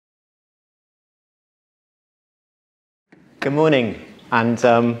Good morning, and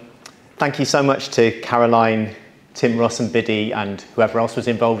thank you so much to Caroline, Tim, Ross and Biddy and whoever else was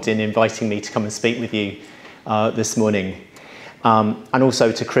involved in inviting me to come and speak with you this morning. And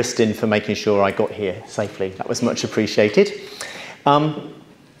also to Kristin for making sure I got here safely. That was much appreciated. I'm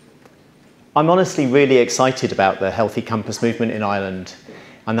honestly really excited about the Healthy Campus movement in Ireland,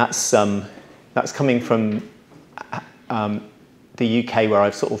 and that's coming from the UK, where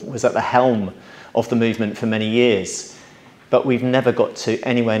I've sort of was at the helm of the movement for many years. But we've never got to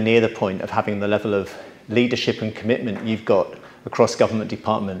anywhere near the point of having the level of leadership and commitment you've got across government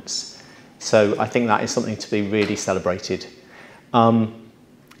departments. So I think that is something to be really celebrated. And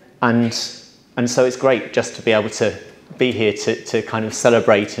so it's great just to be able to be here to kind of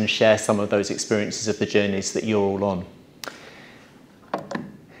celebrate and share some of those experiences of the journeys that you're all on.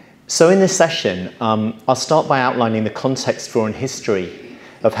 So in this session, I'll start by outlining the context for and history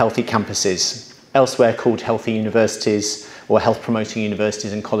of healthy campuses, elsewhere called healthy universities or health promoting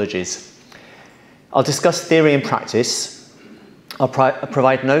universities and colleges. I'll discuss theory and practice. I'll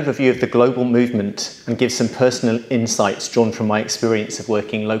provide an overview of the global movement and give some personal insights drawn from my experience of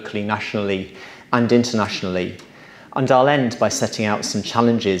working locally, nationally and internationally. And I'll end by setting out some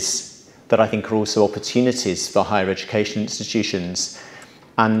challenges that I think are also opportunities for higher education institutions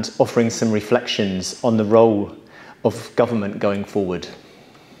and offering some reflections on the role of government going forward.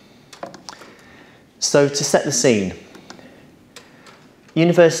 So to set the scene,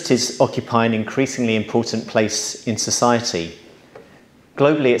 universities occupy an increasingly important place in society.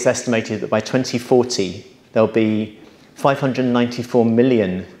 Globally, it's estimated that by 2040, there'll be 594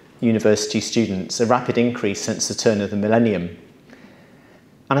 million university students, a rapid increase since the turn of the millennium.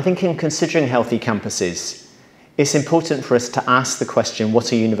 And I think in considering healthy campuses, it's important for us to ask the question,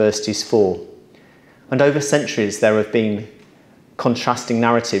 what are universities for? And over centuries, there have been contrasting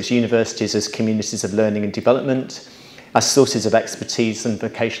narratives, universities as communities of learning and development, as sources of expertise and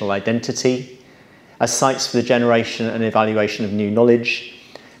vocational identity, as sites for the generation and evaluation of new knowledge,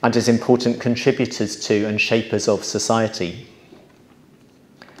 and as important contributors to and shapers of society.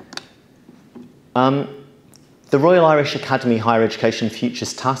 The Royal Irish Academy Higher Education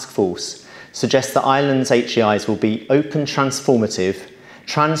Futures Task Force suggests that Ireland's HEIs will be open, transformative,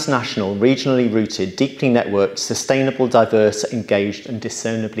 transnational, regionally rooted, deeply networked, sustainable, diverse, engaged and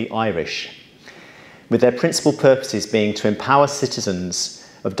discernibly Irish, with their principal purposes being to empower citizens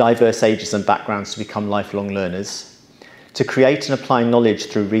of diverse ages and backgrounds to become lifelong learners, to create and apply knowledge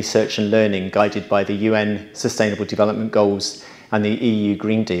through research and learning guided by the UN Sustainable Development Goals and the EU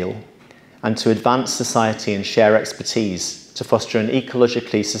Green Deal, and to advance society and share expertise to foster an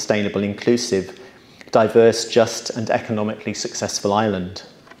ecologically sustainable, inclusive, diverse, just and economically successful Ireland.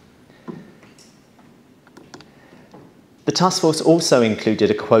 The task force also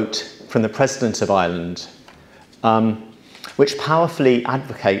included a quote from the President of Ireland, which powerfully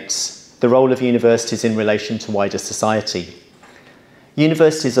advocates the role of universities in relation to wider society.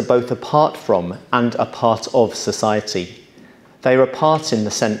 Universities are both apart from and a part of society. They are apart in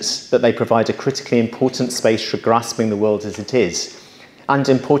the sense that they provide a critically important space for grasping the world as it is, and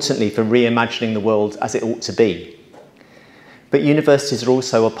importantly for reimagining the world as it ought to be. But universities are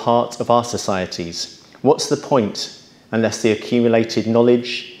also a part of our societies. What's the point unless the accumulated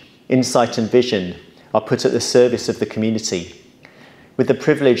knowledge, insight and vision are put at the service of the community? With the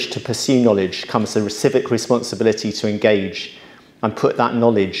privilege to pursue knowledge comes the civic responsibility to engage and put that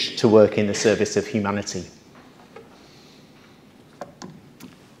knowledge to work in the service of humanity.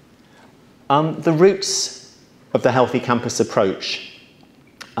 The roots of the Healthy Campus approach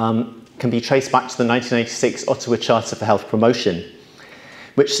can be traced back to the 1986 Ottawa Charter for Health Promotion,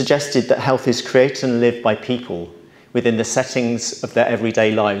 which suggested that health is created and lived by people within the settings of their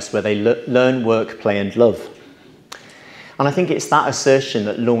everyday lives where they learn, work, play and love. And I think it's that assertion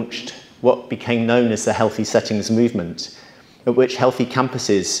that launched what became known as the Healthy Settings movement, at which healthy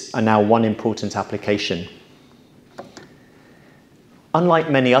campuses are now one important application. Unlike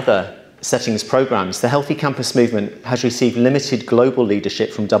many other settings programs, the Healthy Campus movement has received limited global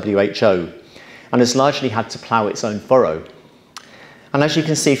leadership from WHO and has largely had to plough its own furrow. And as you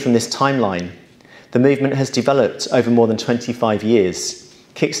can see from this timeline, the movement has developed over more than 25 years,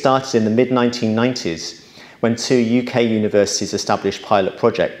 kick-started in the mid-1990s when 2 UK universities established pilot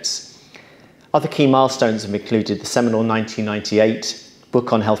projects. Other key milestones have included the seminal 1998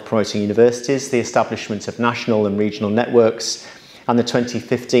 book on health promoting universities, the establishment of national and regional networks, and the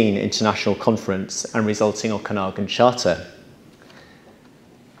 2015 International Conference and resulting Okanagan Charter.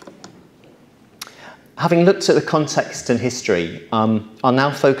 Having looked at the context and history, I'll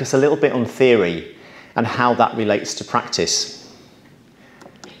now focus a little bit on theory and how that relates to practice.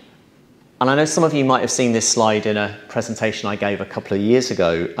 And I know some of you might have seen this slide in a presentation I gave a couple of years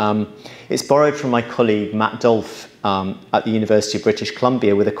ago. It's borrowed from my colleague Matt Dolph at the University of British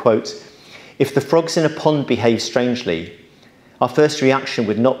Columbia with a quote, "If the frogs in a pond behave strangely, our first reaction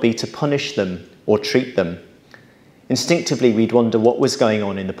would not be to punish them or treat them. Instinctively, we'd wonder what was going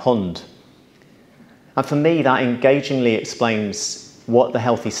on in the pond." And for me, that engagingly explains what the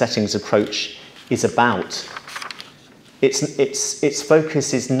healthy settings approach is about. Its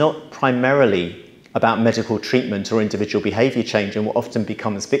focus is not primarily about medical treatment or individual behaviour change and what often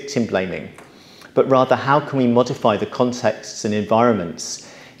becomes victim blaming, but rather how can we modify the contexts and environments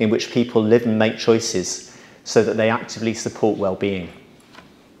in which people live and make choices so that they actively support well-being.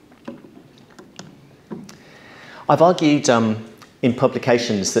 I've argued in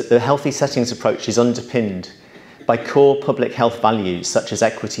publications that the healthy settings approach is underpinned by core public health values such as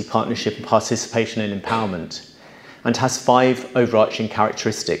equity, partnership, and participation and empowerment, and has 5 overarching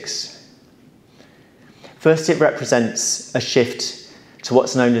characteristics. First, it represents a shift to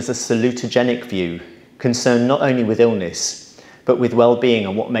what's known as a salutogenic view, concerned not only with illness, but with well-being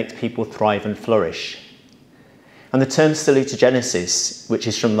and what makes people thrive and flourish. And the term salutogenesis, which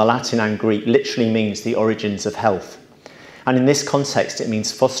is from the Latin and Greek, literally means the origins of health. And in this context, it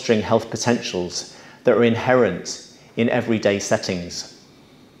means fostering health potentials that are inherent in everyday settings.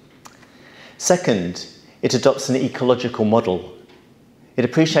 Second, it adopts an ecological model. It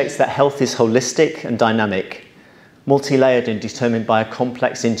appreciates that health is holistic and dynamic, multi-layered and determined by a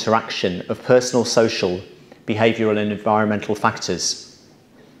complex interaction of personal, social, behavioural and environmental factors.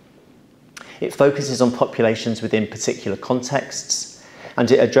 It focuses on populations within particular contexts, and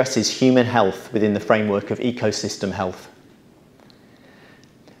it addresses human health within the framework of ecosystem health.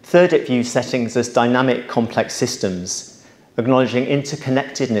 Third, it views settings as dynamic, complex systems, acknowledging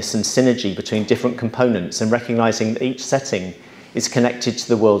interconnectedness and synergy between different components and recognising that each setting is connected to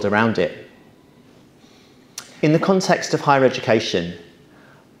the world around it. In the context of higher education,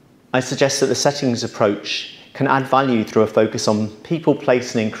 I suggest that the settings approach can add value through a focus on people,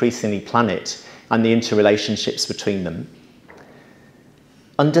 place and increasingly planet and the interrelationships between them.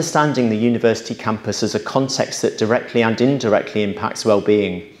 Understanding the university campus as a context that directly and indirectly impacts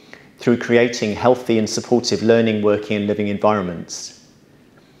well-being through creating healthy and supportive learning, working and living environments.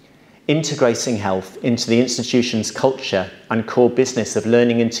 Integrating health into the institution's culture and core business of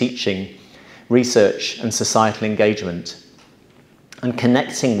learning and teaching, research and societal engagement. And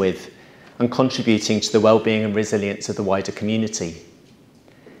connecting with and contributing to the well-being and resilience of the wider community.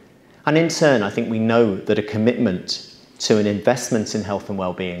 And in turn, I think we know that a commitment to an investment in health and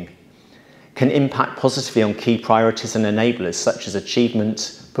well-being can impact positively on key priorities and enablers such as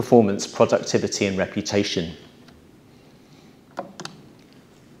achievement, performance, productivity and reputation.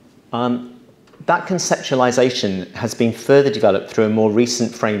 That conceptualisation has been further developed through a more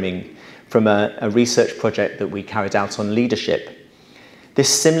recent framing from a research project that we carried out on leadership. This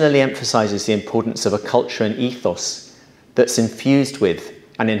similarly emphasises the importance of a culture and ethos that's infused with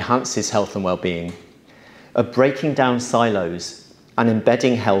and enhances health and well-being, of breaking down silos and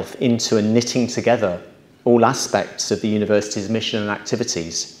embedding health into and knitting together all aspects of the university's mission and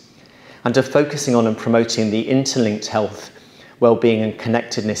activities, and of focusing on and promoting the interlinked health, well-being and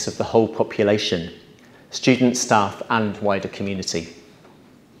connectedness of the whole population, students, staff and wider community.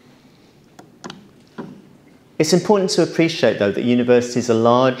 It's important to appreciate, though, that universities are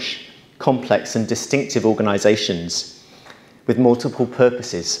large, complex and distinctive organisations with multiple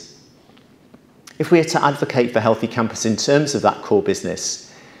purposes. If we are to advocate for Healthy Campus in terms of that core business,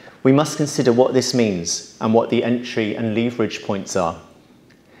 we must consider what this means and what the entry and leverage points are.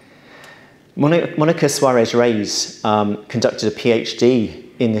 Monica Suarez-Reyes conducted a PhD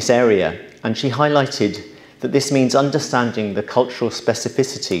in this area, and she highlighted that this means understanding the cultural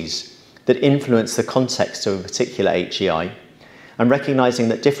specificities that influence the context of a particular HEI, and recognising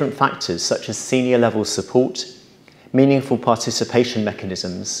that different factors such as senior level support, meaningful participation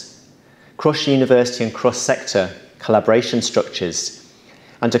mechanisms, cross-university and cross-sector collaboration structures,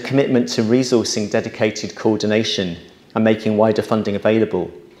 and a commitment to resourcing dedicated coordination and making wider funding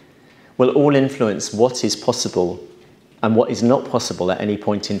available will all influence what is possible and what is not possible at any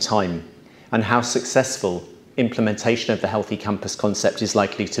point in time, and how successful implementation of the Healthy Campus concept is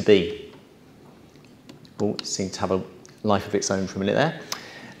likely to be. Oh, it seemed to have a life of its own for a minute there.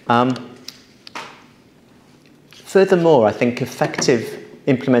 Furthermore, I think effective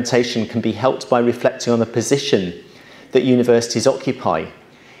implementation can be helped by reflecting on the position that universities occupy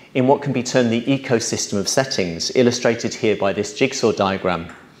in what can be termed the ecosystem of settings, illustrated here by this jigsaw diagram,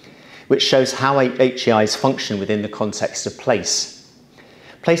 which shows how HEIs function within the context of place.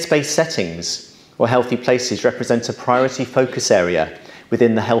 Place-based settings, or healthy places, represent a priority focus area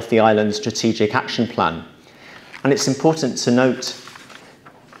within the Healthy Island Strategic Action Plan. And it's important to note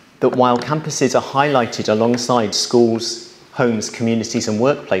that while campuses are highlighted alongside schools, homes, communities and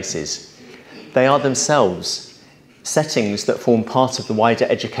workplaces, they are themselves settings that form part of the wider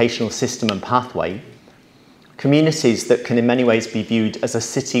educational system and pathway, communities that can in many ways be viewed as a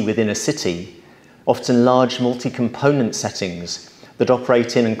city within a city, often large multi-component settings that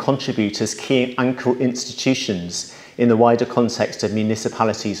operate in and contribute as key anchor institutions in the wider context of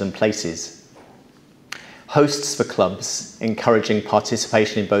municipalities and places. Hosts for clubs, encouraging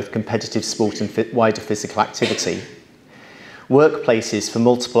participation in both competitive sport and wider physical activity. Workplaces for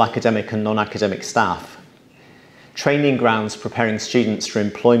multiple academic and non-academic staff. Training grounds preparing students for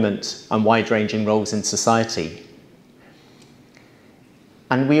employment and wide-ranging roles in society.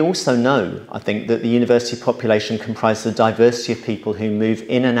 And we also know, I think, that the university population comprises a diversity of people who move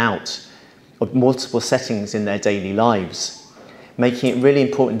in and out of multiple settings in their daily lives, making it really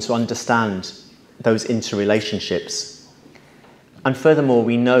important to understand those interrelationships. And furthermore,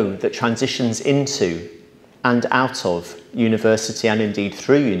 we know that transitions into and out of university, and indeed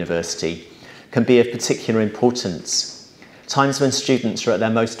through university, can be of particular importance, times when students are at their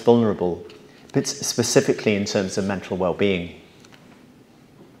most vulnerable, but specifically in terms of mental well-being.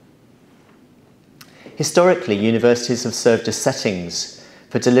 Historically, universities have served as settings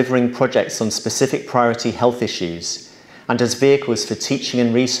for delivering projects on specific priority health issues and as vehicles for teaching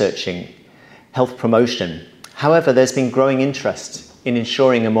and researching health promotion. However, there's been growing interest in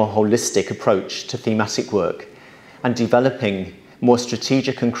ensuring a more holistic approach to thematic work and developing more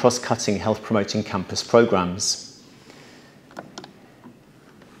strategic and cross-cutting health-promoting campus programmes.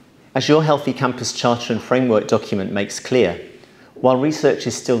 As your Healthy Campus Charter and Framework document makes clear, while research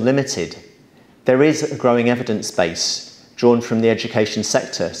is still limited, there is a growing evidence base drawn from the education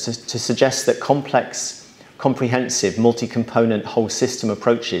sector to suggest that complex, comprehensive, multi-component whole system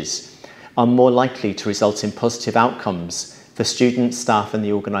approaches are more likely to result in positive outcomes for students, staff and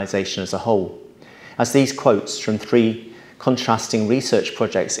the organisation as a whole, as these quotes from 3 contrasting research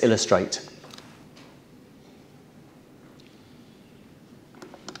projects illustrate.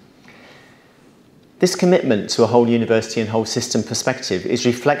 This commitment to a whole university and whole system perspective is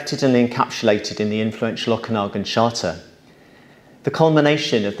reflected and encapsulated in the influential Okanagan Charter, the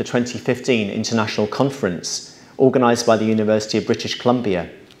culmination of the 2015 International Conference organised by the University of British Columbia.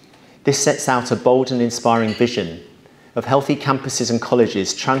 This sets out a bold and inspiring vision of healthy campuses and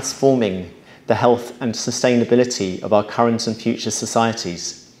colleges transforming the health and sustainability of our current and future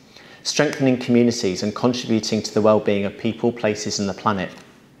societies, strengthening communities and contributing to the well-being of people, places and the planet.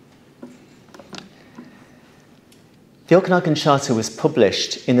 The Okanagan Charter was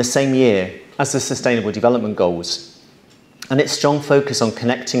published in the same year as the Sustainable Development Goals, and its strong focus on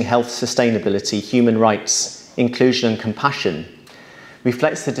connecting health, sustainability, human rights, inclusion and compassion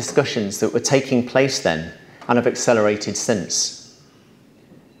reflects the discussions that were taking place then and have accelerated since.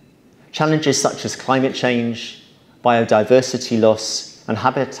 Challenges such as climate change, biodiversity loss and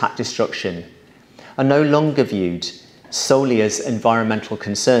habitat destruction are no longer viewed solely as environmental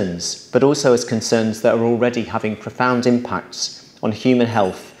concerns, but also as concerns that are already having profound impacts on human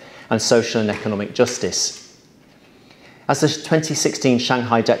health and social and economic justice. As the 2016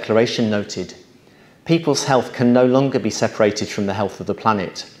 Shanghai Declaration noted, people's health can no longer be separated from the health of the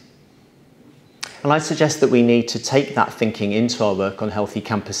planet. And I suggest that we need to take that thinking into our work on healthy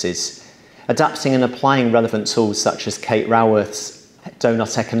campuses, adapting and applying relevant tools such as Kate Raworth's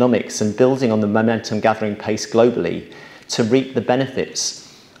donut economics and building on the momentum gathering pace globally to reap the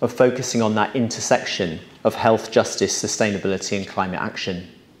benefits of focusing on that intersection of health, justice, sustainability and climate action.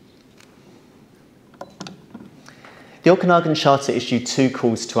 The Okanagan Charter issued 2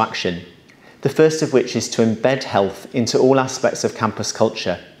 calls to action, the first of which is to embed health into all aspects of campus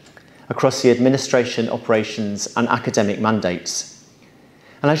culture, across the administration, operations and academic mandates.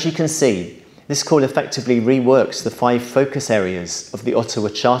 And as you can see, this call effectively reworks the 5 focus areas of the Ottawa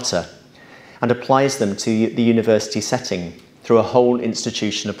Charter and applies them to the university setting through a whole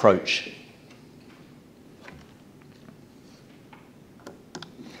institution approach.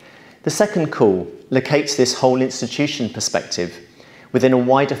 The second call locates this whole institution perspective within a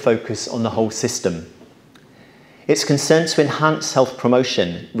wider focus on the whole system. It's concerned to enhance health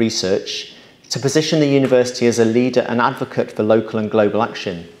promotion research, to position the university as a leader and advocate for local and global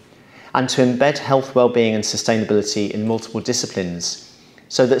action, and to embed health, well-being and sustainability in multiple disciplines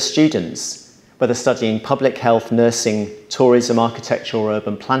so that students, whether studying public health, nursing, tourism, architecture or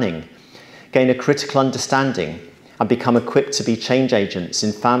urban planning, gain a critical understanding and become equipped to be change agents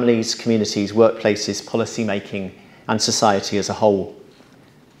in families, communities, workplaces, policy making and society as a whole.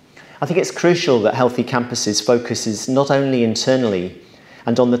 I think it's crucial that Healthy Campuses focuses not only internally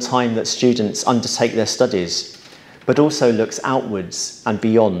and on the time that students undertake their studies, but also looks outwards and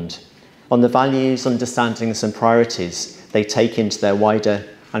beyond on the values, understandings and priorities they take into their wider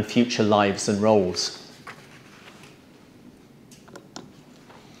and future lives and roles.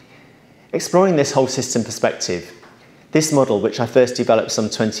 Exploring this whole system perspective, this model, which I first developed some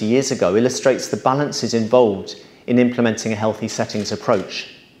 20 years ago, illustrates the balances involved in implementing a healthy settings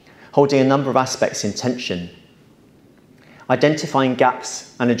approach, holding a number of aspects in tension, identifying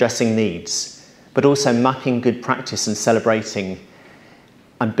gaps and addressing needs, but also mapping good practice and celebrating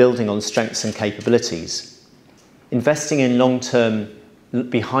and building on strengths and capabilities, investing in long-term,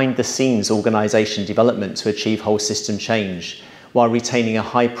 behind-the-scenes organisation development to achieve whole system change, while retaining a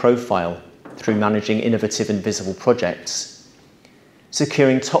high profile through managing innovative and visible projects,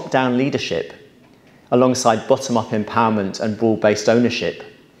 securing top-down leadership alongside bottom-up empowerment and broad-based ownership,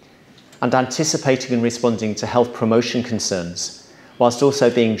 and anticipating and responding to health promotion concerns, whilst also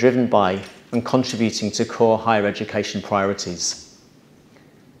being driven by and contributing to core higher education priorities.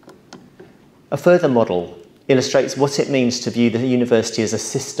 A further model illustrates what it means to view the university as a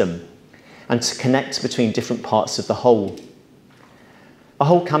system and to connect between different parts of the whole. A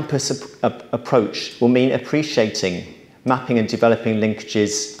whole campus approach will mean appreciating, mapping and developing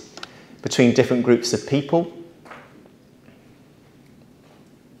linkages between different groups of people,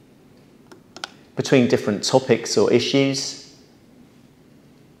 between different topics or issues,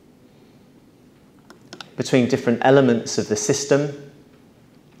 between different elements of the system,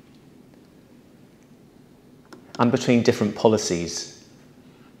 and between different policies.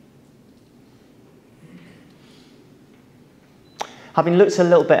 Having looked a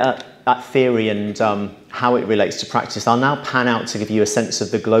little bit at theory and how it relates to practice, I'll now pan out to give you a sense of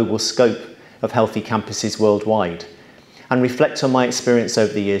the global scope of healthy campuses worldwide and reflect on my experience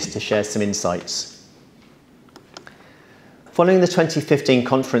over the years to share some insights. Following the 2015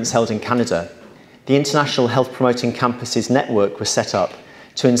 conference held in Canada, the International Health Promoting Campuses Network was set up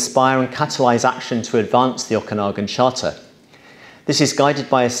to inspire and catalyse action to advance the Okanagan Charter. This is guided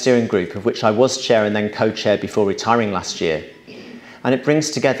by a steering group of which I was chair and then co-chair before retiring last year, and it brings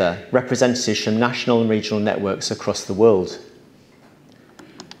together representatives from national and regional networks across the world.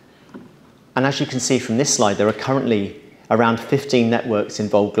 And as you can see from this slide, there are currently around 15 networks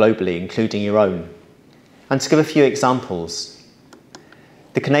involved globally, including your own. And to give a few examples,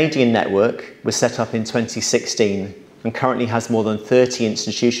 the Canadian network was set up in 2016 and currently has more than 30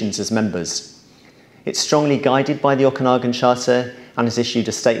 institutions as members. It's strongly guided by the Okanagan Charter and has issued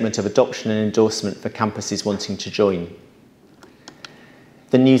a statement of adoption and endorsement for campuses wanting to join.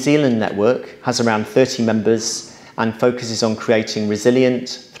 The New Zealand network has around 30 members and focuses on creating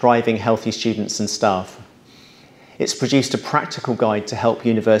resilient, thriving, healthy students and staff. It's produced a practical guide to help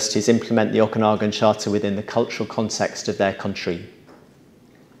universities implement the Okanagan Charter within the cultural context of their country.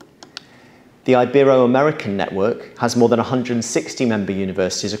 The Ibero-American network has more than 160 member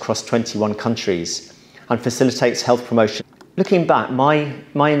universities across 21 countries and facilitates health promotion. Looking back,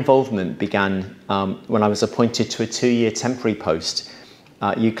 my involvement began when I was appointed to a 2-year temporary post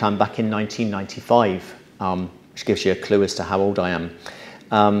at UCLan back in 1995, which gives you a clue as to how old I am.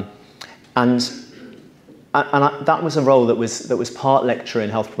 That was a role that was part lecturer in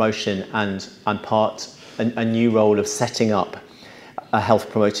health promotion and part a new role of setting up a health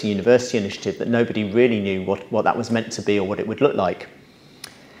promoting university initiative that nobody really knew what that was meant to be or what it would look like.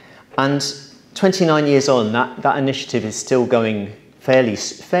 And 29 years on, that initiative is still going fairly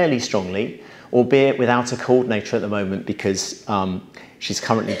strongly, albeit without a coordinator at the moment because she's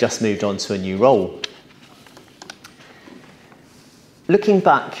currently just moved on to a new role. Looking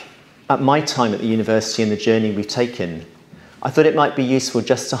back at my time at the university and the journey we've taken, I thought it might be useful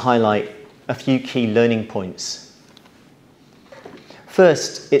just to highlight a few key learning points.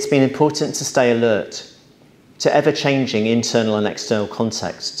 First, it's been important to stay alert to ever-changing internal and external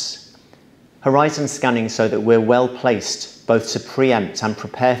contexts, horizon scanning so that we're well placed both to preempt and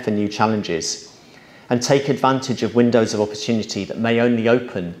prepare for new challenges and take advantage of windows of opportunity that may only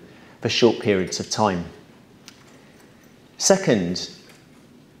open for short periods of time. Second,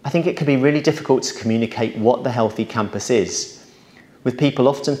 I think it can be really difficult to communicate what the healthy campus is, with people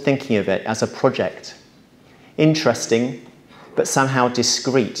often thinking of it as a project, interesting, but somehow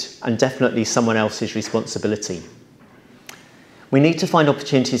discreet and definitely someone else's responsibility. We need to find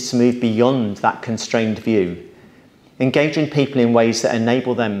opportunities to move beyond that constrained view, engaging people in ways that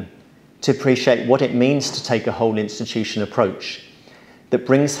enable them to appreciate what it means to take a whole institution approach that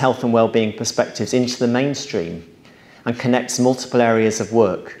brings health and wellbeing perspectives into the mainstream and connects multiple areas of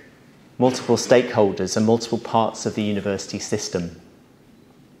work, multiple stakeholders and multiple parts of the university system.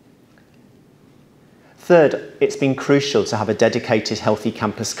 Third, it's been crucial to have a dedicated Healthy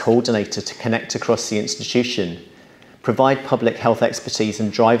Campus coordinator to connect across the institution, provide public health expertise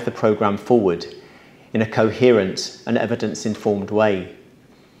and drive the programme forward in a coherent and evidence-informed way.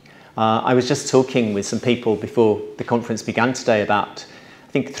 I was just talking with some people before the conference began today about,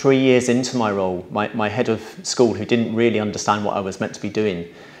 I think 3 years into my role, my head of school, who didn't really understand what I was meant to be doing,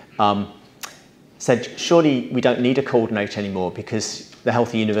 said, surely we don't need a coordinator anymore because the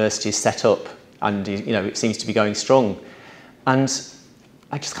Healthy University is set up and it seems to be going strong. And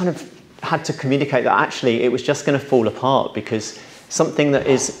I just kind of had to communicate that actually it was just going to fall apart, because something that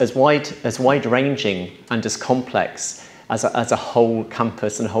is as wide-ranging and as complex as a whole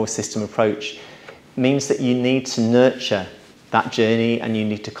campus and whole system approach means that you need to nurture that journey, and you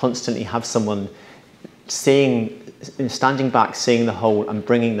need to constantly have someone standing back, seeing the whole and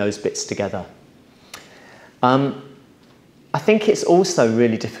bringing those bits together. I think it's also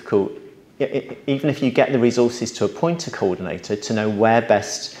really difficult, even if you get the resources to appoint a coordinator, to know where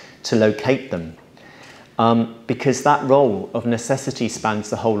best to locate them. Because that role of necessity spans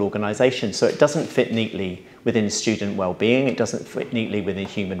the whole organisation. So it doesn't fit neatly within student wellbeing, it doesn't fit neatly within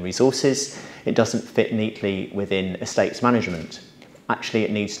human resources, it doesn't fit neatly within estates management. Actually,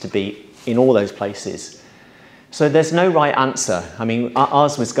 it needs to be in all those places. So there's no right answer. I mean,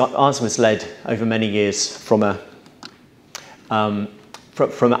 ours was led over many years from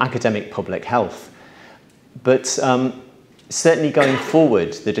academic public health. But certainly going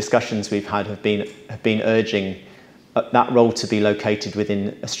forward, the discussions we've had have been urging that role to be located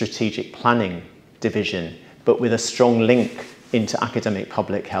within a strategic planning division, but with a strong link into academic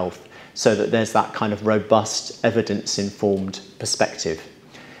public health, so that there's that kind of robust, evidence-informed perspective.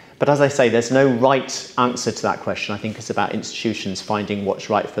 But as I say, there's no right answer to that question. I think it's about institutions finding what's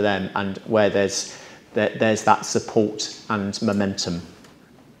right for them and where there's that support and momentum.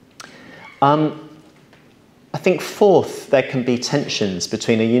 I think fourth, there can be tensions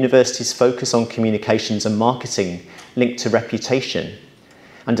between a university's focus on communications and marketing linked to reputation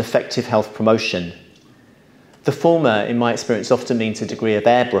and effective health promotion. The former, in my experience, often means a degree of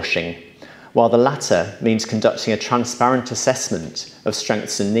airbrushing, while the latter means conducting a transparent assessment of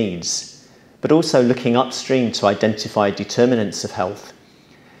strengths and needs, but also looking upstream to identify determinants of health,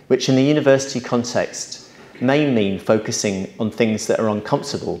 which in the university context may mean focusing on things that are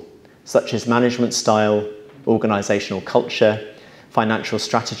uncomfortable, such as management style, organisational culture, financial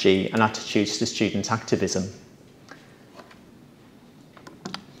strategy, and attitudes to student activism.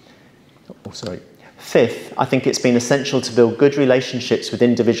 Fifth, I think it's been essential to build good relationships with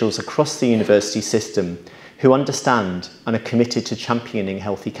individuals across the university system who understand and are committed to championing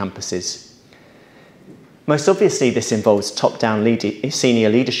healthy campuses. Most obviously, this involves top-down senior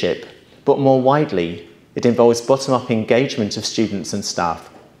leadership, but more widely, it involves bottom-up engagement of students and staff,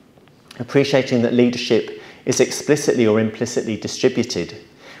 appreciating that leadership is explicitly or implicitly distributed,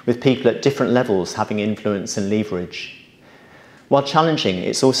 with people at different levels having influence and leverage. While challenging,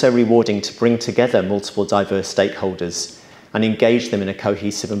 it's also rewarding to bring together multiple diverse stakeholders and engage them in a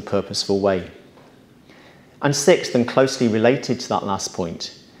cohesive and purposeful way. And sixth, and closely related to that last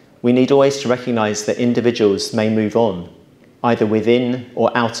point, we need always to recognise that individuals may move on, either within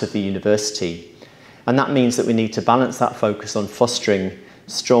or out of the university. And that means that we need to balance that focus on fostering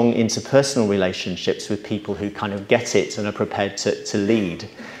strong interpersonal relationships with people who kind of get it and are prepared to lead,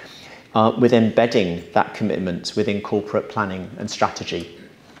 with embedding that commitment within corporate planning and strategy.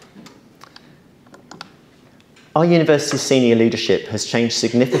 Our university's senior leadership has changed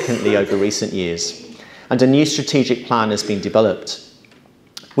significantly over recent years, and a new strategic plan has been developed.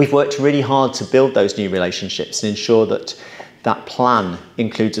 We've worked really hard to build those new relationships and ensure that that plan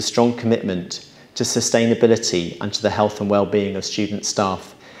includes a strong commitment to sustainability and to the health and well-being of student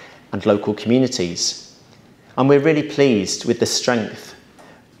staff and local communities. And we're really pleased with the strength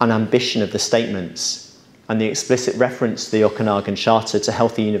and ambition of the statements and the explicit reference to the Okanagan Charter, to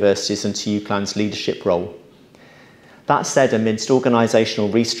healthy universities and to UCLAN's leadership role. That said, amidst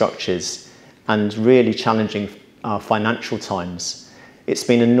organisational restructures and really challenging financial times, it's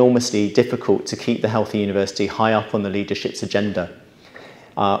been enormously difficult to keep the Healthy University high up on the leadership's agenda,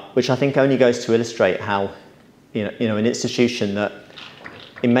 which I think only goes to illustrate how an institution that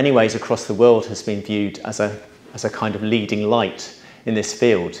in many ways across the world has been viewed as a kind of leading light in this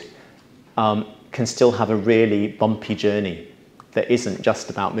field, can still have a really bumpy journey that isn't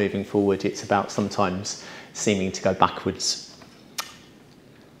just about moving forward, it's about sometimes seeming to go backwards.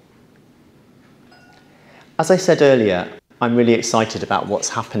 As I said earlier, I'm really excited about what's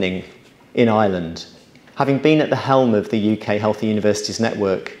happening in Ireland. Having been at the helm of the UK Healthy Universities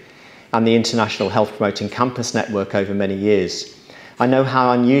Network and the International Health Promoting Campus Network over many years, I know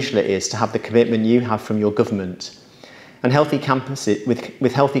how unusual it is to have the commitment you have from your government. And healthy campuses,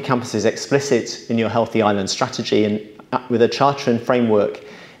 with healthy campuses explicit in your Healthy Island strategy and with a charter and framework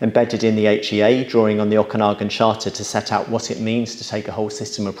embedded in the HEA, drawing on the Okanagan Charter to set out what it means to take a whole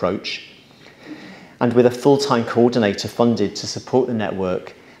system approach, and with a full-time coordinator funded to support the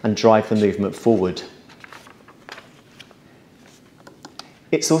network and drive the movement forward.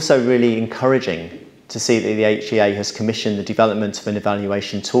 It's also really encouraging to see that the HEA has commissioned the development of an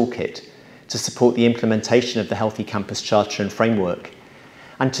evaluation toolkit to support the implementation of the Healthy Campus Charter and Framework,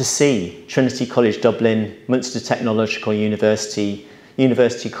 and to see Trinity College Dublin, Munster Technological University,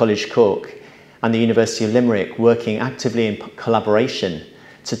 University College Cork and the University of Limerick working actively in collaboration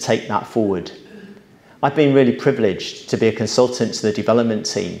to take that forward. I've been really privileged to be a consultant to the development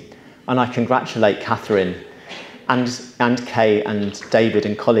team, and I congratulate Catherine and Kay and David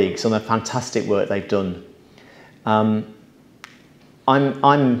and colleagues on the fantastic work they've done. I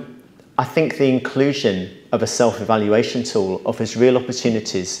think the inclusion of a self-evaluation tool offers real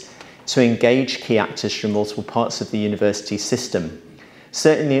opportunities to engage key actors from multiple parts of the university system.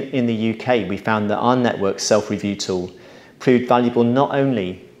 Certainly in the UK, we found that our network self-review tool proved valuable not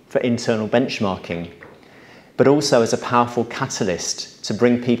only for internal benchmarking, but also as a powerful catalyst to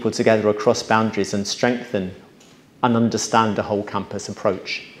bring people together across boundaries and strengthen and understand a whole campus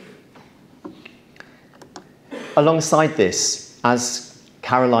approach. Alongside this, as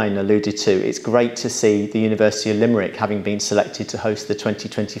Caroline alluded to, it's great to see the University of Limerick having been selected to host the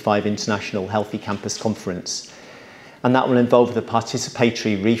 2025 International Healthy Campus Conference, and that will involve the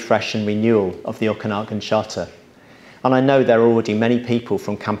participatory refresh and renewal of the Okanagan Charter. And I know there are already many people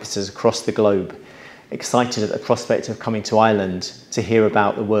from campuses across the globe excited at the prospect of coming to Ireland to hear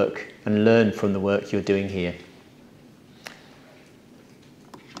about the work and learn from the work you're doing here.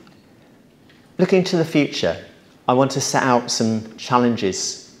 Looking to the future, I want to set out some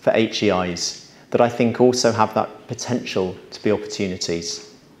challenges for HEIs that I think also have that potential to be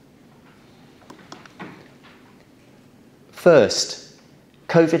opportunities. First,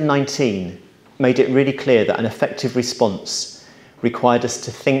 COVID-19 made it really clear that an effective response required us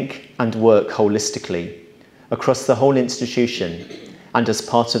to think and work holistically across the whole institution and as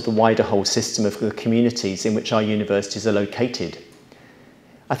part of the wider whole system of the communities in which our universities are located.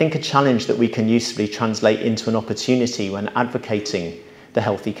 I think a challenge that we can usefully translate into an opportunity when advocating the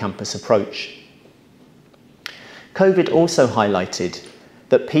healthy campus approach. COVID also highlighted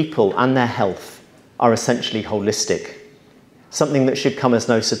that people and their health are essentially holistic, something that should come as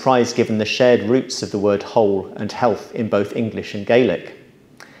no surprise given the shared roots of the word whole and health in both English and Gaelic.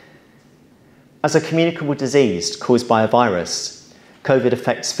 As a communicable disease caused by a virus, COVID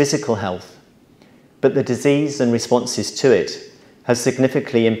affects physical health, but the disease and responses to it has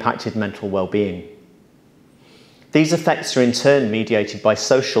significantly impacted mental well-being. These effects are in turn mediated by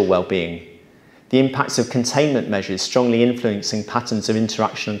social well-being, the impacts of containment measures strongly influencing patterns of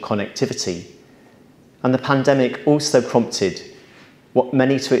interaction and connectivity. And the pandemic also prompted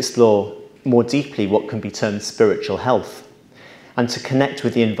many to explore more deeply what can be termed spiritual health and to connect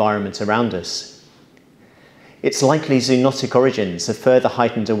with the environment around us. Its likely zoonotic origins have further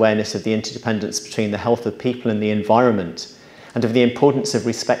heightened awareness of the interdependence between the health of people and the environment, and of the importance of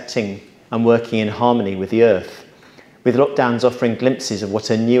respecting and working in harmony with the earth, with lockdowns offering glimpses of what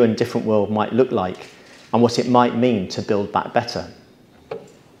a new and different world might look like and what it might mean to build back better.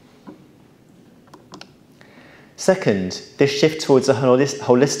 Second, this shift towards a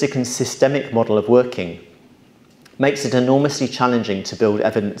holistic and systemic model of working makes it enormously challenging to build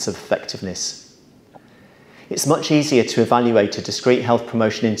evidence of effectiveness. It's much easier to evaluate a discrete health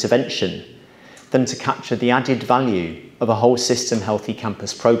promotion intervention than to capture the added value of a whole system healthy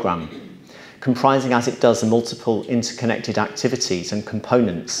campus programme, comprising as it does multiple interconnected activities and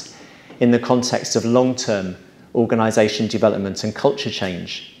components in the context of long-term organisation development and culture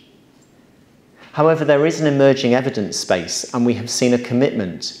change. However, there is an emerging evidence space, and we have seen a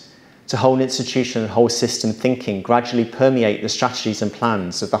commitment to whole institution and whole system thinking gradually permeate the strategies and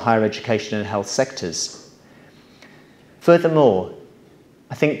plans of the higher education and health sectors. Furthermore,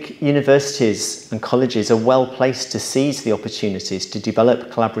 I think universities and colleges are well placed to seize the opportunities to develop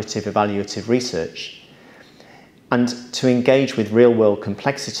collaborative evaluative research and to engage with real-world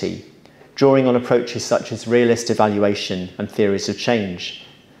complexity, drawing on approaches such as realist evaluation and theories of change,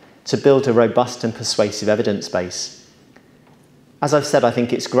 to build a robust and persuasive evidence base. As I've said, I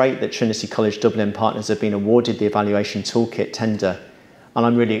think it's great that Trinity College Dublin partners have been awarded the evaluation toolkit tender, and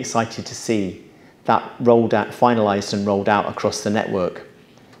I'm really excited to see that rolled out, finalised and rolled out across the network,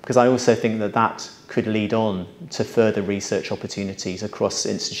 because I also think that that could lead on to further research opportunities across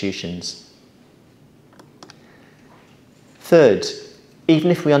institutions. Third,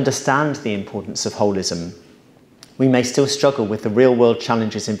 even if we understand the importance of holism, we may still struggle with the real-world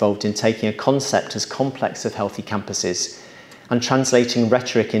challenges involved in taking a concept as complex as healthy campuses and translating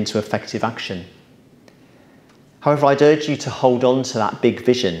rhetoric into effective action. However, I'd urge you to hold on to that big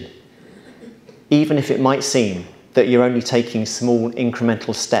vision, even if it might seem that you're only taking small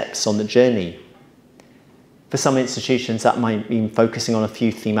incremental steps on the journey. For some institutions, that might mean focusing on a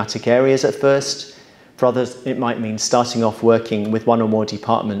few thematic areas at first. For others, it might mean starting off working with one or more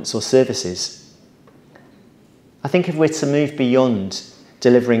departments or services. I think if we're to move beyond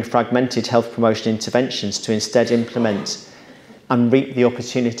delivering fragmented health promotion interventions to instead implement and reap the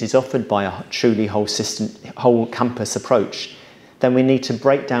opportunities offered by a truly whole campus approach, then we need to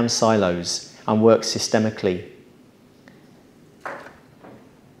break down silos and work systemically.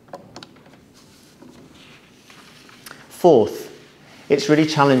 Fourth, it's really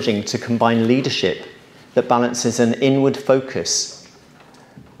challenging to combine leadership that balances an inward focus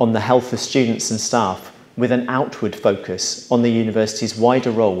on the health of students and staff with an outward focus on the university's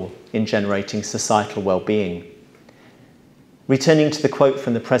wider role in generating societal well-being. Returning to the quote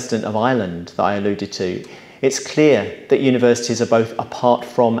from the President of Ireland that I alluded to, it's clear that universities are both apart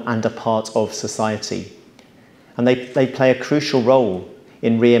from and a part of society, and they play a crucial role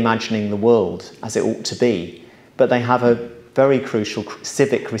in reimagining the world as it ought to be. But they have a very crucial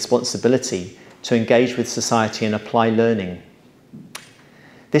civic responsibility to engage with society and apply learning.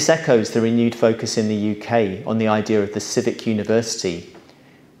 This echoes the renewed focus in the UK on the idea of the civic university,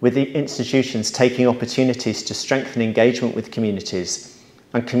 with the institutions taking opportunities to strengthen engagement with communities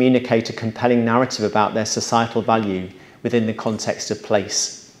and communicate a compelling narrative about their societal value within the context of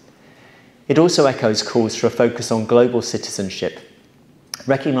place. It also echoes calls for a focus on global citizenship,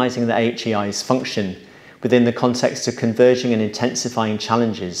 recognising that HEI's function within the context of converging and intensifying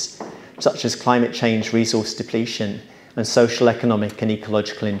challenges such as climate change, resource depletion, and social, economic and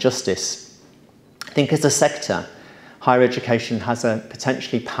ecological injustice. I think as a sector, higher education has a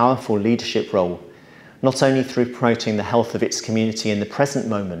potentially powerful leadership role, not only through promoting the health of its community in the present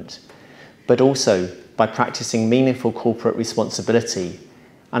moment, but also by practicing meaningful corporate responsibility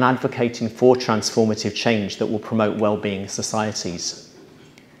and advocating for transformative change that will promote well-being societies.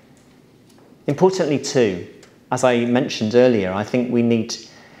 Importantly too, as I mentioned earlier, I think we need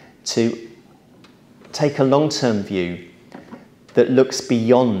to take a long-term view that looks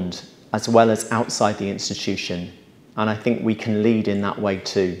beyond as well as outside the institution, and I think we can lead in that way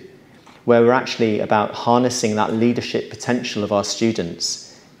too, where we're actually about harnessing that leadership potential of our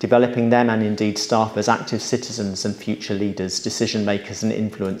students, developing them and indeed staff as active citizens and future leaders, decision makers and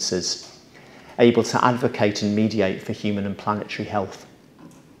influencers, able to advocate and mediate for human and planetary health.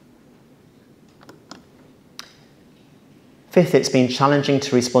 Fifth, it's been challenging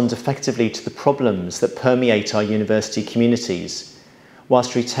to respond effectively to the problems that permeate our university communities,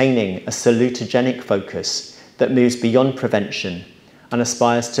 whilst retaining a salutogenic focus that moves beyond prevention and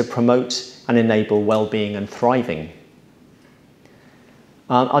aspires to promote and enable well-being and thriving.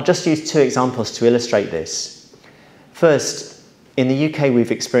 I'll just use two examples to illustrate this. First, in the UK,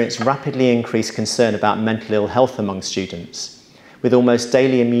 we've experienced rapidly increased concern about mental ill health among students, with almost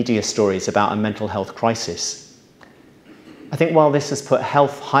daily media stories about a mental health crisis. I think while this has put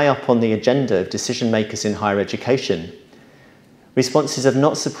health high up on the agenda of decision makers in higher education, responses have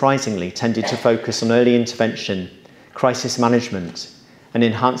not surprisingly tended to focus on early intervention, crisis management, and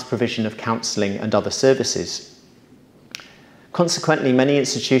enhanced provision of counselling and other services. Consequently, many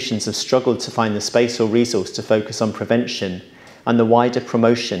institutions have struggled to find the space or resource to focus on prevention and the wider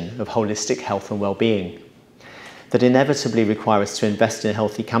promotion of holistic health and well-being that inevitably require us to invest in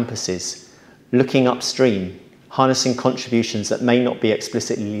healthy campuses, looking upstream, harnessing contributions that may not be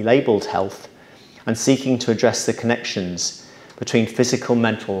explicitly labelled health, and seeking to address the connections between physical,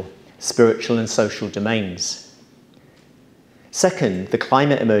 mental, spiritual and social domains. Second, the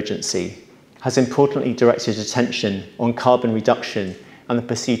climate emergency has importantly directed attention on carbon reduction and the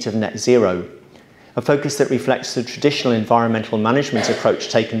pursuit of net zero, a focus that reflects the traditional environmental management approach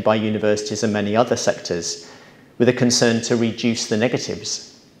taken by universities and many other sectors, with a concern to reduce the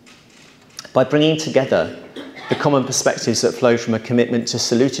negatives. By bringing together the common perspectives that flow from a commitment to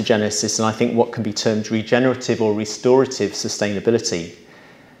salutogenesis and I think what can be termed regenerative or restorative sustainability,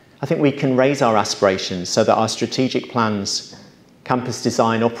 I think we can raise our aspirations so that our strategic plans, campus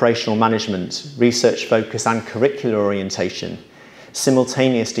design, operational management, research focus and curricular orientation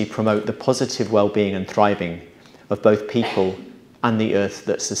simultaneously promote the positive well-being and thriving of both people and the earth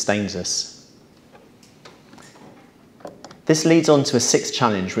that sustains us. This leads on to a sixth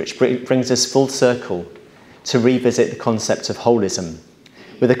challenge which brings us full circle to revisit the concept of holism,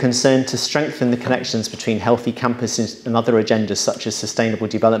 with a concern to strengthen the connections between healthy campuses and other agendas such as sustainable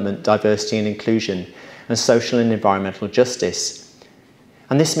development, diversity and inclusion, and social and environmental justice.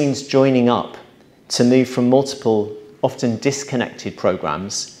 And this means joining up to move from multiple, often disconnected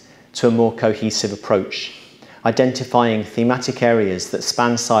programmes to a more cohesive approach, identifying thematic areas that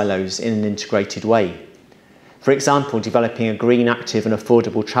span silos in an integrated way. For example, developing a green, active and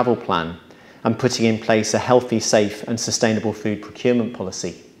affordable travel plan and putting in place a healthy, safe and sustainable food procurement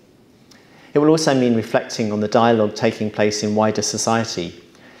policy. It will also mean reflecting on the dialogue taking place in wider society,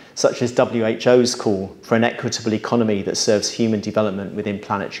 such as WHO's call for an equitable economy that serves human development within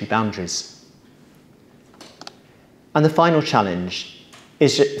planetary boundaries. And the final challenge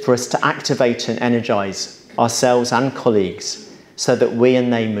is for us to activate and energise ourselves and colleagues so that we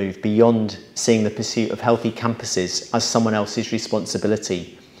and they move beyond seeing the pursuit of healthy campuses as someone else's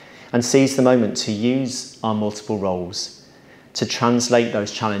responsibility and seize the moment to use our multiple roles to translate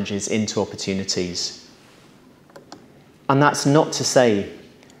those challenges into opportunities. And that's not to say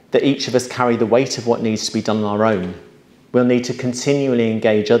that each of us carry the weight of what needs to be done on our own. We'll need to continually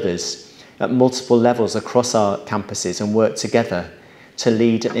engage others at multiple levels across our campuses and work together to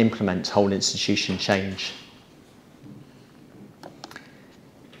lead and implement whole institution change.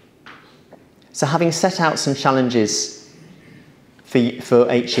 So having set out some challenges for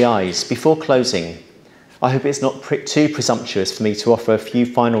HEIs, before closing, I hope it's not too presumptuous for me to offer a few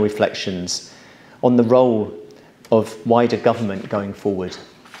final reflections on the role of wider government going forward.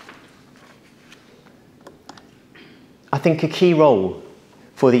 I think a key role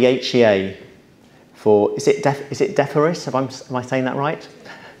for the HEA, is it Dooris, am I saying that right?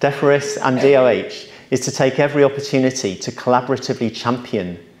 Dooris and DOH, is to take every opportunity to collaboratively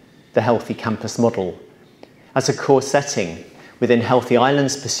champion the healthy campus model as a core setting within Healthy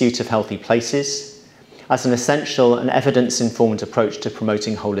Ireland's pursuit of healthy places, as an essential and evidence-informed approach to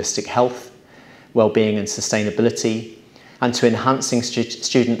promoting holistic health, well-being and sustainability, and to enhancing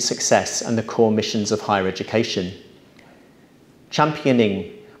student success and the core missions of higher education.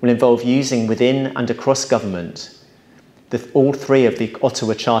 Championing will involve using within and across government all three of the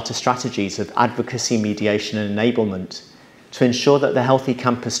Ottawa Charter strategies of advocacy, mediation and enablement to ensure that the Healthy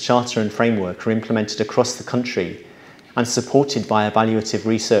Campus Charter and framework are implemented across the country and supported by evaluative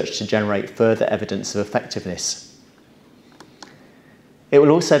research to generate further evidence of effectiveness. It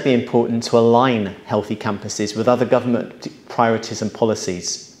will also be important to align healthy campuses with other government priorities and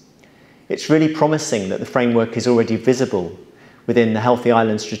policies. It's really promising that the framework is already visible within the Healthy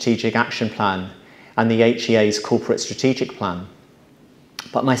Ireland Strategic Action Plan and the HEA's Corporate Strategic Plan.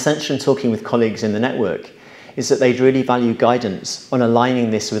 But my sense from talking with colleagues in the network is that they'd really value guidance on aligning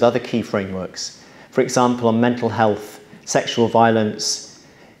this with other key frameworks, for example on mental health, sexual violence,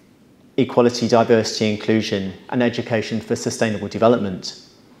 equality, diversity, inclusion and education for sustainable development.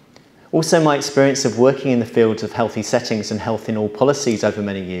 Also, my experience of working in the field of healthy settings and health in all policies over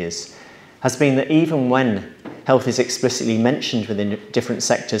many years has been that even when health is explicitly mentioned within different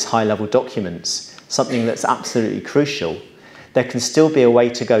sectors' high-level documents, something that's absolutely crucial, there can still be a way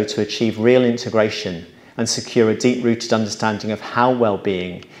to go to achieve real integration and secure a deep-rooted understanding of how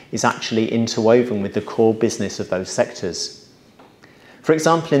well-being is actually interwoven with the core business of those sectors. For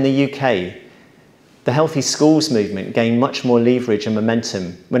example, in the UK, the Healthy Schools movement gained much more leverage and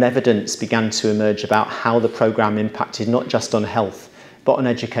momentum when evidence began to emerge about how the programme impacted not just on health, but on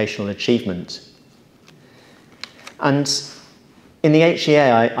educational achievement. And in the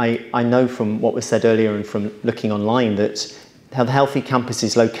HEA, I know from what was said earlier and from looking online that the Healthy Campus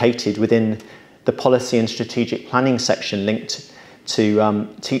is located within the policy and strategic planning section linked to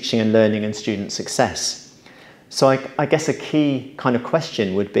teaching and learning and student success. So I guess a key kind of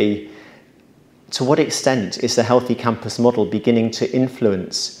question would be, to what extent is the Healthy Campus model beginning to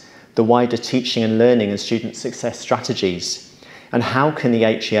influence the wider teaching and learning and student success strategies? And how can the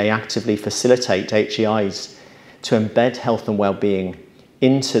HEA actively facilitate HEIs to embed health and well-being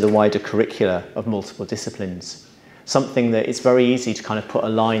into the wider curricula of multiple disciplines? Something that it's very easy to kind of put a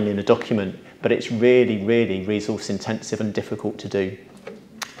line in a document, but it's really, really resource intensive and difficult to do.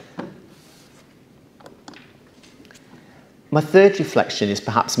 My third reflection is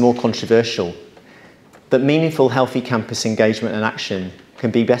perhaps more controversial, that meaningful healthy campus engagement and action can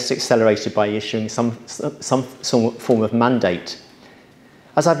be best accelerated by issuing some form of mandate.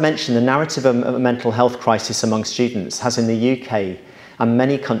 As I've mentioned, the narrative of a mental health crisis among students has in the UK and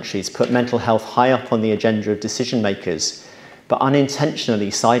many countries put mental health high up on the agenda of decision makers, but unintentionally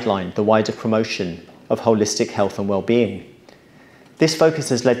sidelined the wider promotion of holistic health and well-being. This focus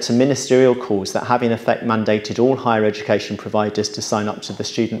has led to ministerial calls that have in effect mandated all higher education providers to sign up to the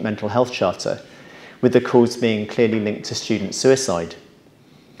Student Mental Health Charter, with the calls being clearly linked to student suicide.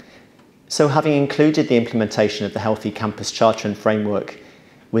 So having included the implementation of the Healthy Campus Charter and Framework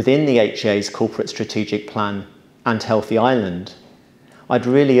within the HEA's Corporate Strategic Plan and Healthy Ireland, I'd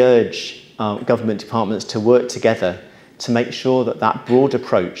really urge government departments to work together to make sure that that broad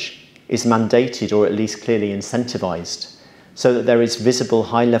approach is mandated or at least clearly incentivised, so that there is visible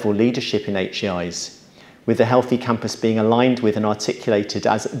high-level leadership in HEIs, with the Healthy Campus being aligned with and articulated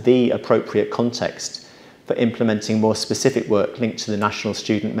as the appropriate context for implementing more specific work linked to the National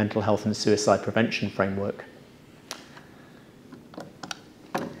Student Mental Health and Suicide Prevention Framework.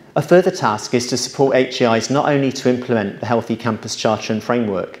 A further task is to support HEIs not only to implement the Healthy Campus Charter and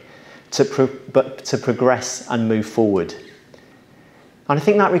Framework, but to progress and move forward. And I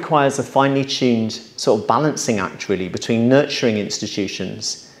think that requires a finely tuned sort of balancing act really between nurturing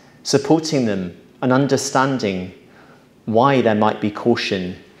institutions, supporting them and understanding why there might be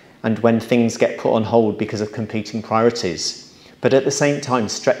caution and when things get put on hold because of competing priorities, but at the same time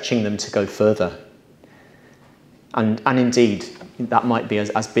stretching them to go further. And indeed, that might be,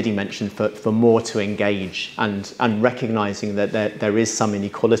 as Biddy mentioned, for more to engage and recognising that there is some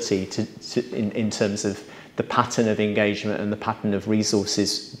inequality in terms of the pattern of engagement and the pattern of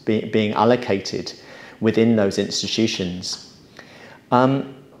resources being allocated within those institutions.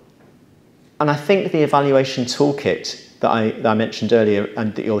 And I think the evaluation toolkit that I mentioned earlier,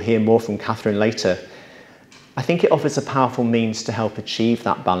 and that you'll hear more from Catherine later, I think it offers a powerful means to help achieve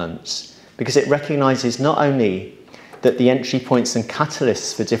that balance, because it recognises not only that the entry points and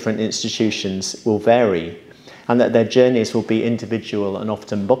catalysts for different institutions will vary, and that their journeys will be individual and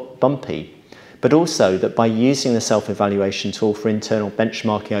often bumpy, but also that by using the self-evaluation tool for internal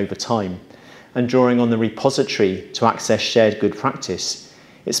benchmarking over time and drawing on the repository to access shared good practice,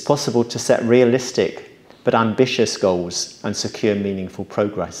 it's possible to set realistic but ambitious goals and secure meaningful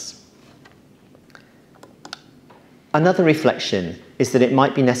progress. Another reflection is that it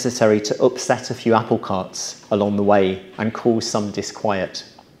might be necessary to upset a few apple carts along the way and cause some disquiet.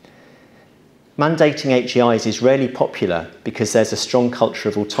 Mandating HEIs is rarely popular because there's a strong culture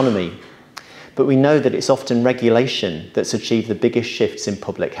of autonomy, but we know that it's often regulation that's achieved the biggest shifts in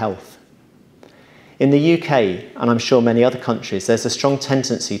public health. In the UK, and I'm sure many other countries, there's a strong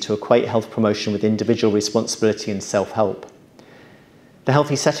tendency to equate health promotion with individual responsibility and self-help. The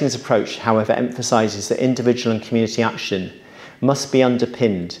Healthy Settings approach, however, emphasises that individual and community action must be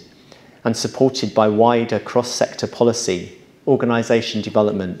underpinned and supported by wider cross-sector policy, organisation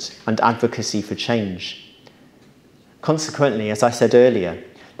development and advocacy for change. Consequently, as I said earlier,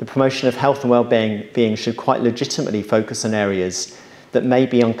 the promotion of health and well-being should quite legitimately focus on areas that may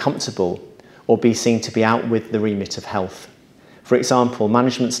be uncomfortable or be seen to be out with the remit of health. For example,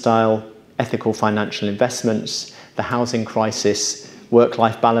 management style, ethical financial investments, the housing crisis,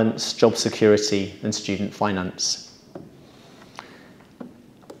 work-life balance, job security and student finance.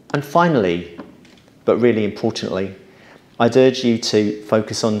 And finally, but really importantly, I'd urge you to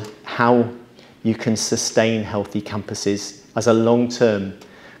focus on how you can sustain healthy campuses as a long-term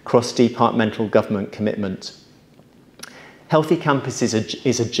cross-departmental government commitment. Healthy campuses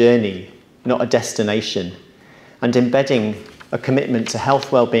is a journey, not a destination, and embedding a commitment to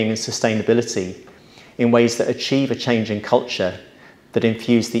health, well-being and sustainability in ways that achieve a change in culture that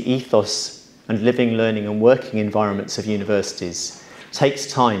infuse the ethos and living, learning and working environments of universities takes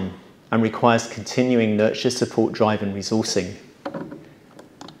time and requires continuing nurture, support, drive and resourcing.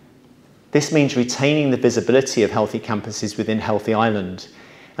 This means retaining the visibility of healthy campuses within Healthy Ireland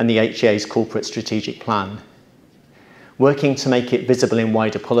and the HEA's Corporate Strategic Plan, working to make it visible in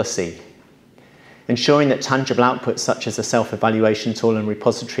wider policy, ensuring that tangible outputs such as a self-evaluation tool and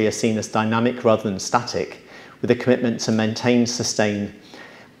repository are seen as dynamic rather than static, with a commitment to maintain, sustain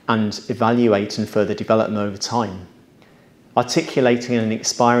and evaluate and further develop them over time, articulating an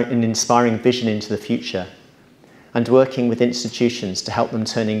inspiring vision into the future, and working with institutions to help them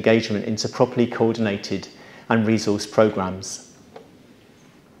turn engagement into properly coordinated and resourced programmes.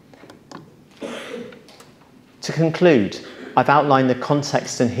 To conclude, I've outlined the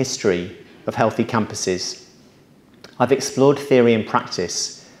context and history of healthy campuses. I've explored theory and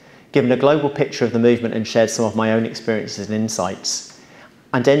practice, given a global picture of the movement and shared some of my own experiences and insights,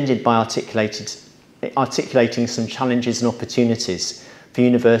 and ended by articulating some challenges and opportunities for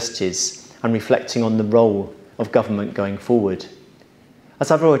universities and reflecting on the role of government going forward. As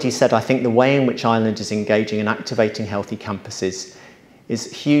I've already said, I think the way in which Ireland is engaging and activating healthy campuses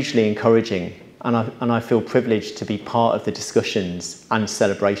is hugely encouraging, and I feel privileged to be part of the discussions and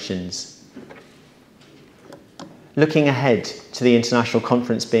celebrations. Looking ahead to the international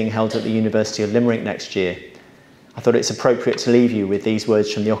conference being held at the University of Limerick next year, I thought it's appropriate to leave you with these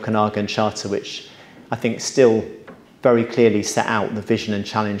words from the Okanagan Charter, which I think still very clearly set out the vision and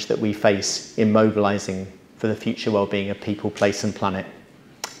challenge that we face in mobilising for the future well-being of people, place and planet.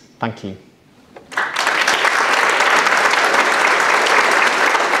 Thank you.